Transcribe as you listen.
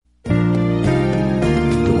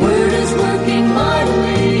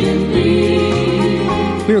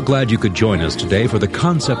We are glad you could join us today for the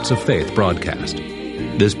Concepts of Faith broadcast.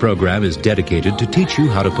 This program is dedicated to teach you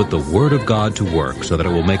how to put the Word of God to work so that it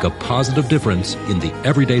will make a positive difference in the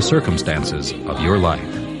everyday circumstances of your life.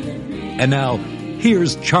 And now,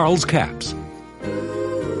 here's Charles Capps.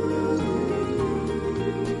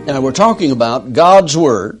 Now, we're talking about God's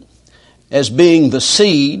Word as being the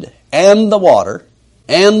seed and the water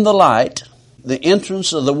and the light. The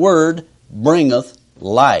entrance of the Word bringeth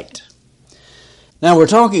light. Now, we're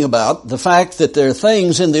talking about the fact that there are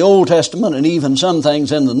things in the Old Testament and even some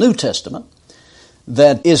things in the New Testament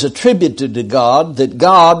that is attributed to God that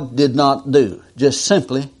God did not do, just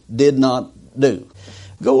simply did not do.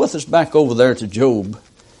 Go with us back over there to Job,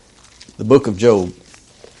 the book of Job.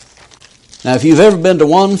 Now, if you've ever been to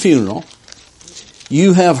one funeral,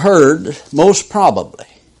 you have heard, most probably,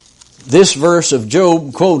 this verse of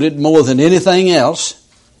Job quoted more than anything else.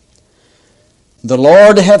 The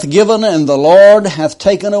Lord hath given and the Lord hath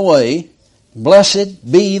taken away.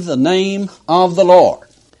 Blessed be the name of the Lord.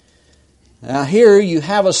 Now here you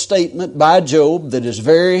have a statement by Job that is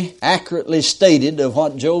very accurately stated of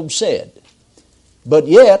what Job said. But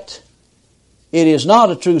yet, it is not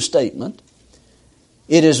a true statement.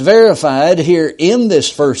 It is verified here in this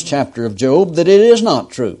first chapter of Job that it is not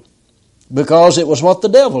true. Because it was what the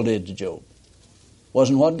devil did to Job. It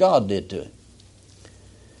wasn't what God did to him.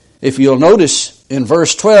 If you'll notice, in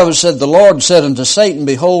verse 12 it said, The Lord said unto Satan,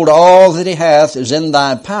 Behold, all that he hath is in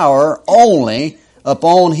thy power, only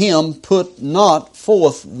upon him put not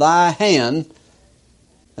forth thy hand.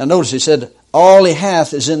 Now notice he said, all he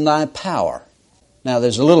hath is in thy power. Now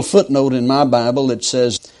there's a little footnote in my Bible that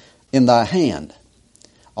says, in thy hand.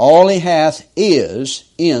 All he hath is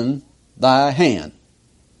in thy hand.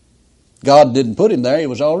 God didn't put him there, he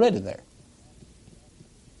was already there.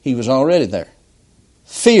 He was already there.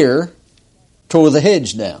 Fear tore the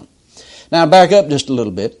hedge down. Now back up just a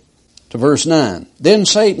little bit to verse 9. Then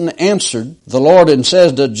Satan answered the Lord and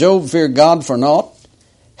says, Doth Job fear God for naught?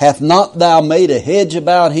 Hath not thou made a hedge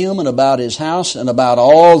about him and about his house and about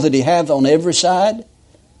all that he hath on every side?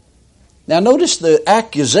 Now notice the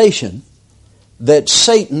accusation that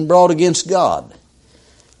Satan brought against God.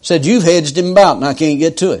 Said, you've hedged him about and I can't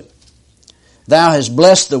get to him. Thou hast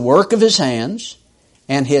blessed the work of his hands,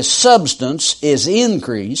 and his substance is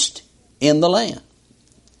increased in the land.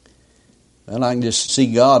 Well, I can just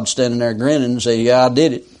see God standing there grinning and say, yeah, I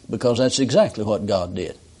did it, because that's exactly what God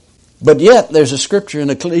did. But yet, there's a scripture in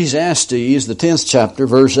Ecclesiastes, the 10th chapter,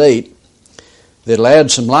 verse 8, that'll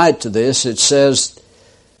add some light to this. It says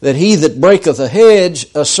that he that breaketh a hedge,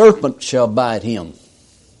 a serpent shall bite him.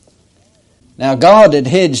 Now, God had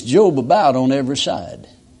hedged Job about on every side,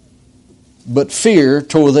 but fear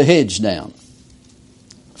tore the hedge down.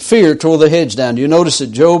 Fear tore the hedge down. You notice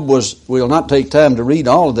that Job we'll not take time to read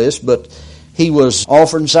all of this, but he was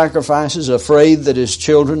offering sacrifices, afraid that his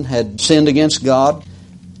children had sinned against God.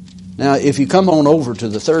 Now, if you come on over to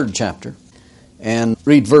the 3rd chapter and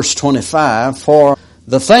read verse 25, For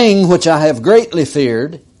the thing which I have greatly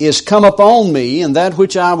feared is come upon me, and that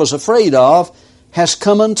which I was afraid of has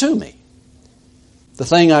come unto me. The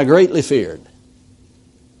thing I greatly feared.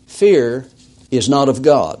 Fear is not of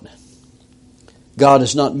God. God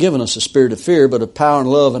has not given us a spirit of fear, but of power and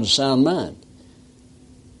love and a sound mind.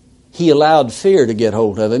 He allowed fear to get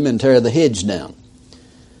hold of him and tear the hedge down.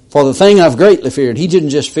 For the thing I've greatly feared, he didn't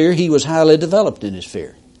just fear, he was highly developed in his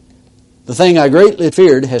fear. The thing I greatly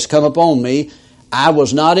feared has come upon me. I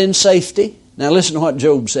was not in safety. Now listen to what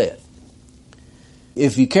Job said.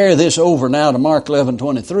 If you carry this over now to Mark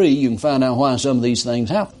 11:23, you can find out why some of these things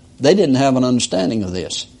happen. They didn't have an understanding of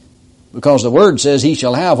this. Because the Word says, he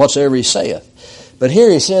shall have whatsoever he saith. But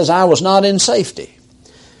here he says, I was not in safety.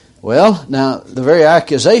 Well, now, the very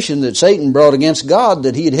accusation that Satan brought against God,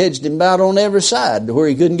 that he had hedged him about on every side to where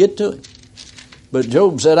he couldn't get to him. But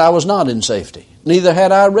Job said, I was not in safety. Neither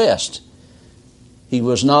had I rest. He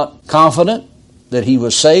was not confident that he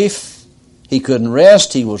was safe. He couldn't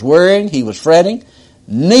rest. He was worrying. He was fretting.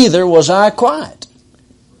 Neither was I quiet.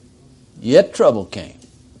 Yet trouble came.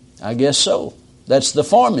 I guess so. That's the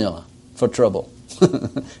formula for trouble.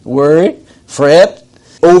 Worry, fret,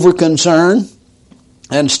 over-concern,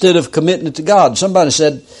 instead of committing it to God. Somebody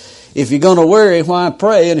said, if you're going to worry, why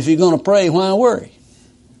pray? And if you're going to pray, why worry?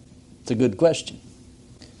 It's a good question.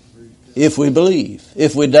 If we believe,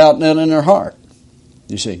 if we doubt not in our heart,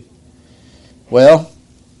 you see. Well,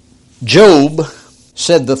 Job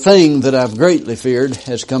said, the thing that I've greatly feared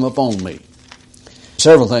has come upon me.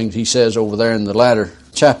 Several things he says over there in the latter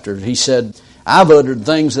chapter. He said, I've uttered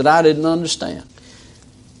things that I didn't understand.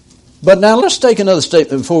 But now let's take another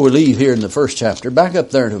statement before we leave here in the first chapter. Back up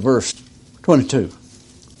there to verse 22.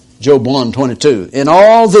 Job 1:22. In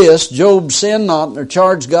all this, Job sinned not nor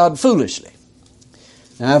charged God foolishly.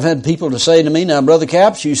 Now, I've had people to say to me, now, Brother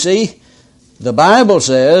Capps, you see, the Bible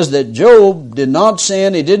says that Job did not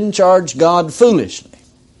sin, he didn't charge God foolishly.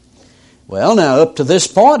 Well, now, up to this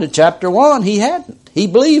point in chapter 1, he hadn't. He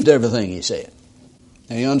believed everything he said.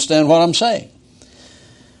 Now, you understand what I'm saying?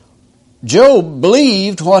 Job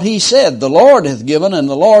believed what he said. The Lord hath given and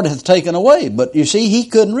the Lord hath taken away. But you see, he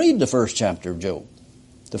couldn't read the first chapter of Job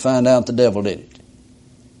to find out the devil did it.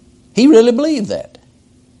 He really believed that.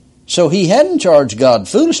 So he hadn't charged God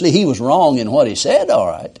foolishly. He was wrong in what he said, all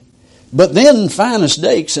right. But then Finis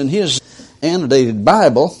Dakes in his annotated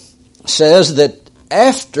Bible says that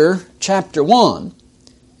after chapter 1,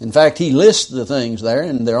 in fact, he lists the things there,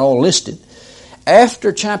 and they're all listed.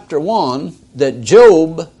 After chapter 1, that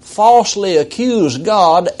Job falsely accused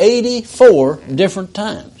God 84 different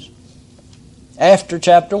times. After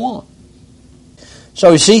chapter 1.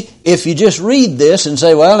 So you see, if you just read this and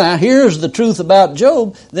say, well, now here's the truth about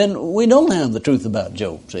Job, then we don't have the truth about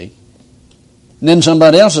Job, see? And then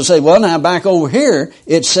somebody else will say, well, now back over here,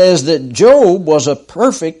 it says that Job was a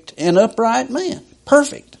perfect and upright man.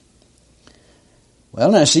 Perfect.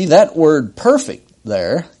 Well, now see, that word perfect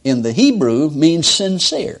there in the Hebrew means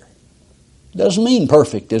sincere. Doesn't mean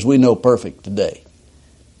perfect as we know perfect today.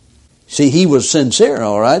 See, he was sincere,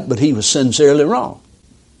 all right, but he was sincerely wrong.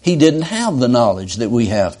 He didn't have the knowledge that we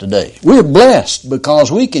have today. We're blessed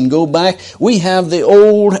because we can go back. We have the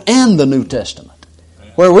Old and the New Testament,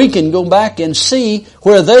 where we can go back and see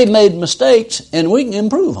where they made mistakes and we can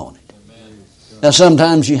improve on it. Now,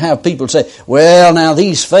 sometimes you have people say, well, now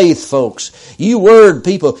these faith folks, you word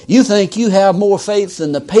people, you think you have more faith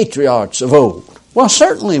than the patriarchs of old. Well,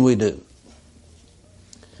 certainly we do.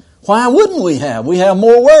 Why wouldn't we have? We have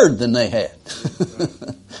more word than they had.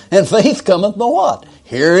 And faith cometh by what?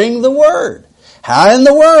 Hearing the word. How in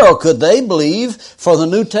the world could they believe for the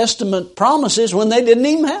New Testament promises when they didn't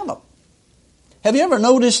even have them? Have you ever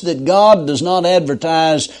noticed that God does not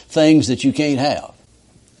advertise things that you can't have?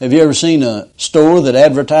 Have you ever seen a store that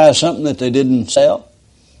advertised something that they didn't sell?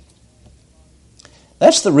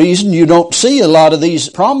 That's the reason you don't see a lot of these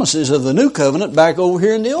promises of the New Covenant back over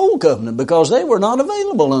here in the Old Covenant, because they were not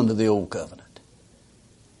available under the Old Covenant.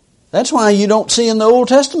 That's why you don't see in the Old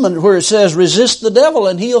Testament where it says, resist the devil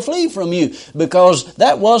and he'll flee from you, because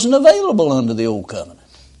that wasn't available under the Old Covenant.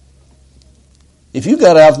 If you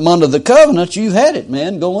got out from under the covenant, you had it,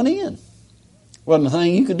 man, going in. Wasn't a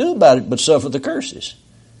thing you could do about it but suffer the curses.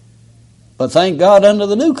 But thank God under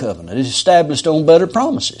the New Covenant, it's established on better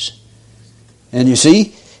promises. And you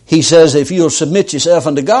see, he says if you'll submit yourself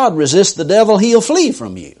unto God, resist the devil, he'll flee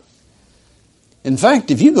from you. In fact,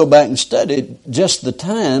 if you go back and study just the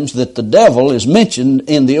times that the devil is mentioned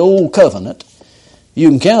in the Old Covenant, you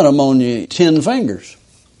can count them on your 10 fingers.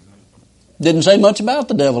 Didn't say much about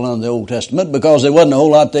the devil under the Old Testament because there wasn't a whole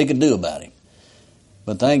lot they could do about him.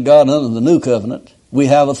 But thank God under the New Covenant, we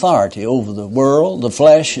have authority over the world, the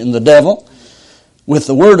flesh, and the devil with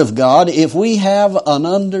the Word of God if we have an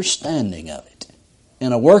understanding of it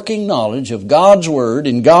and a working knowledge of God's Word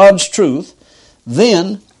and God's truth.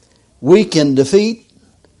 Then we can defeat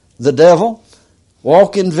the devil,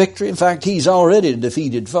 walk in victory. In fact, he's already a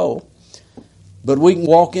defeated foe. But we can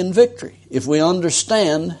walk in victory if we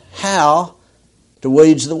understand how to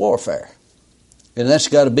wage the warfare. And that's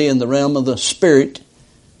got to be in the realm of the Spirit.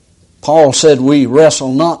 Paul said we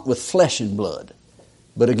wrestle not with flesh and blood,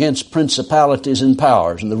 but against principalities and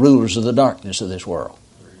powers and the rulers of the darkness of this world.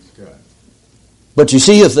 But you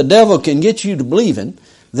see, if the devil can get you to believing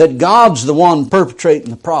that God's the one perpetrating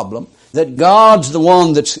the problem, that God's the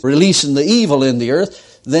one that's releasing the evil in the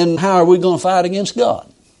earth, then how are we going to fight against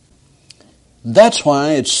God? That's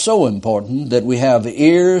why it's so important that we have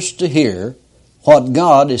ears to hear what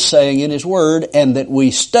God is saying in His Word, and that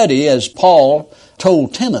we study, as Paul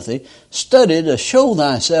told Timothy, study to show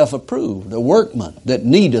thyself approved, a workman that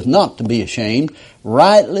needeth not to be ashamed,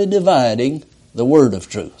 rightly dividing the word of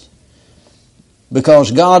truth.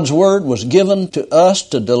 Because God's Word was given to us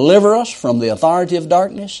to deliver us from the authority of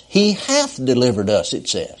darkness. He hath delivered us, it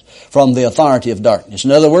says, from the authority of darkness.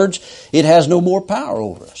 In other words, it has no more power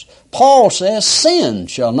over us. Paul says sin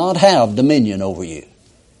shall not have dominion over you.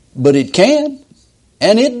 But it can,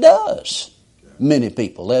 and it does. Many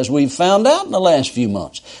people, as we've found out in the last few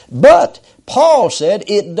months. But Paul said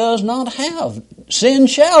it does not have, sin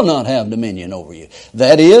shall not have dominion over you.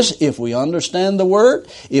 That is, if we understand the Word,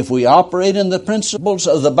 if we operate in the principles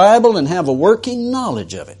of the Bible and have a working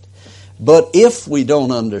knowledge of it. But if we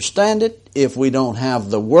don't understand it, if we don't have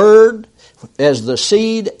the Word as the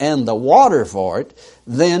seed and the water for it,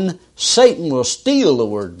 then Satan will steal the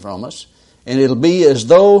Word from us, and it'll be as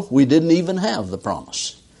though we didn't even have the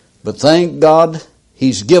promise. But thank God,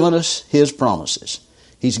 He's given us His promises.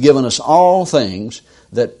 He's given us all things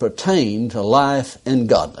that pertain to life and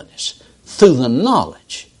godliness through the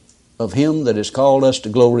knowledge of Him that has called us to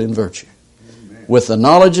glory and virtue. Amen. With the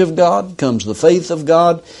knowledge of God comes the faith of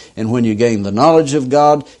God, and when you gain the knowledge of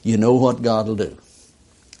God, you know what God will do.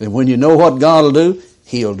 And when you know what God will do,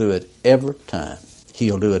 He'll do it every time.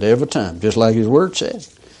 He'll do it every time, just like His Word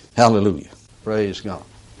says. Hallelujah. Praise God.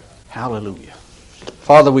 Hallelujah.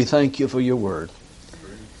 Father, we thank You for Your Word.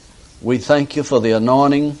 We thank You for the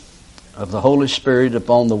anointing of the Holy Spirit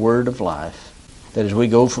upon the Word of life, that as we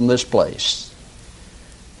go from this place,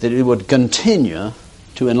 that it would continue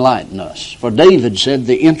to enlighten us. For David said,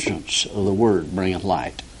 the entrance of the Word bringeth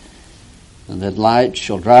light, and that light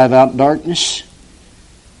shall drive out darkness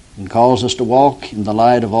and cause us to walk in the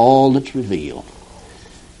light of all that's revealed,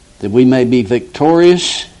 that we may be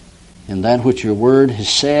victorious in that which Your Word has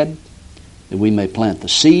said, that we may plant the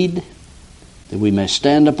seed, that we may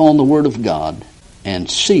stand upon the Word of God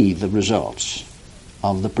and see the results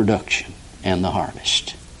of the production and the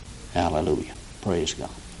harvest. Hallelujah. Praise God.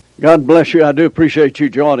 God bless you. I do appreciate you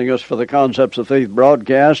joining us for the Concepts of Faith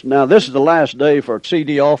broadcast. Now, this is the last day for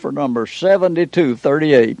CD offer number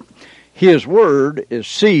 7238. His Word is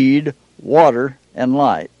seed, water, and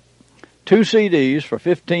light. 2 CDs for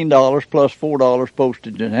 $15 plus $4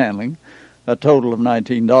 postage and handling, a total of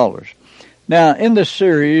 $19. Now, in this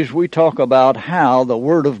series, we talk about how the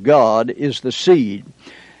Word of God is the seed.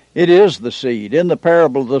 It is the seed. In the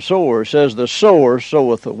parable of the sower, it says, the sower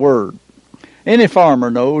soweth the Word. Any farmer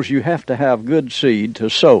knows you have to have good seed to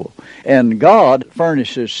sow. And God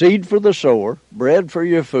furnishes seed for the sower, bread for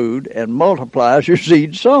your food, and multiplies your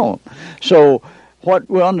seed sown. So what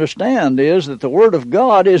we understand is that the Word of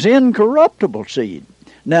God is incorruptible seed.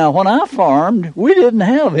 Now, when I farmed, we didn't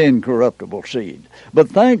have incorruptible seed. But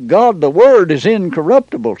thank God the Word is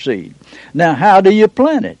incorruptible seed. Now, how do you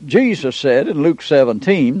plant it? Jesus said in Luke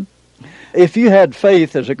 17, if you had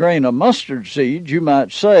faith as a grain of mustard seed, you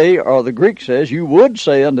might say, or the Greek says, you would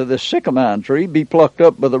say unto this sycamore tree, be plucked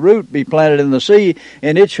up by the root, be planted in the sea,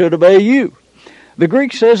 and it should obey you. The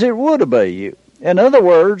Greek says it would obey you. In other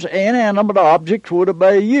words, inanimate objects would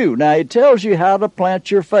obey you. Now, it tells you how to plant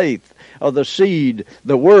your faith, or the seed,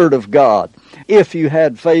 the Word of God. If you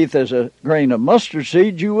had faith as a grain of mustard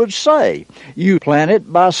seed, you would say. You plant it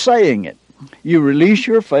by saying it. You release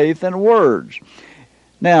your faith in words.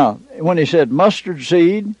 Now, when he said mustard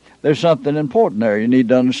seed, there's something important there you need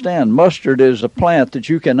to understand. Mustard is a plant that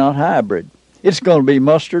you cannot hybrid. It's going to be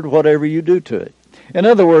mustard whatever you do to it. In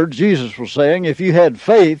other words, Jesus was saying, if you had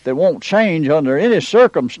faith that won't change under any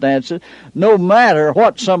circumstances, no matter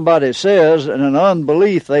what somebody says and an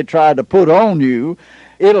unbelief they try to put on you,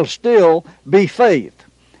 it'll still be faith.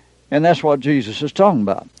 And that's what Jesus is talking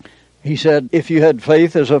about. He said, if you had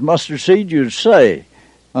faith as a mustard seed, you'd say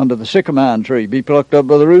under the sycamore tree, be plucked up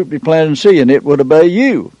by the root, be planted in the sea, and it would obey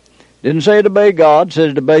you. Didn't say it obey God,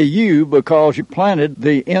 said it obey you because you planted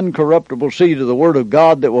the incorruptible seed of the Word of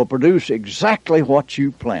God that will produce exactly what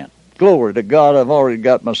you plant. Glory to God. I've already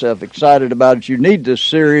got myself excited about it. You need this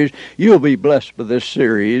series. You'll be blessed by this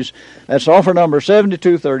series. That's offer number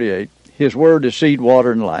 7238. His Word is seed,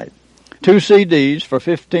 water, and light. 2 CDs for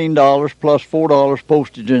 $15 plus $4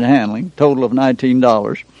 postage and handling, total of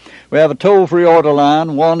 $19. We have a toll-free order line,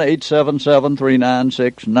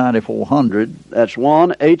 1-877-396-9400. That's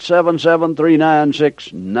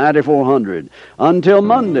 1-877-396-9400. Until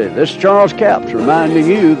Monday, this is Charles Capps reminding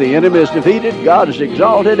you the enemy is defeated, God is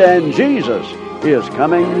exalted, and Jesus is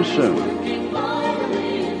coming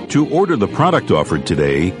soon. To order the product offered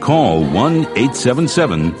today, call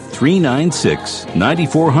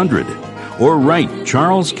 1-877-396-9400 or write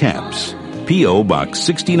Charles Capps, P.O. Box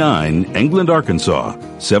 69, England, Arkansas,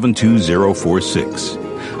 72046.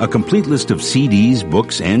 A complete list of CDs,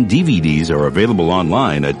 books, and DVDs are available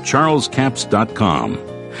online at charlescapps.com.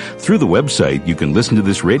 Through the website, you can listen to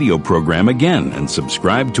this radio program again and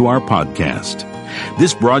subscribe to our podcast.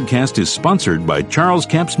 This broadcast is sponsored by Charles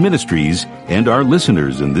Capps Ministries and our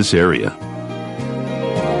listeners in this area.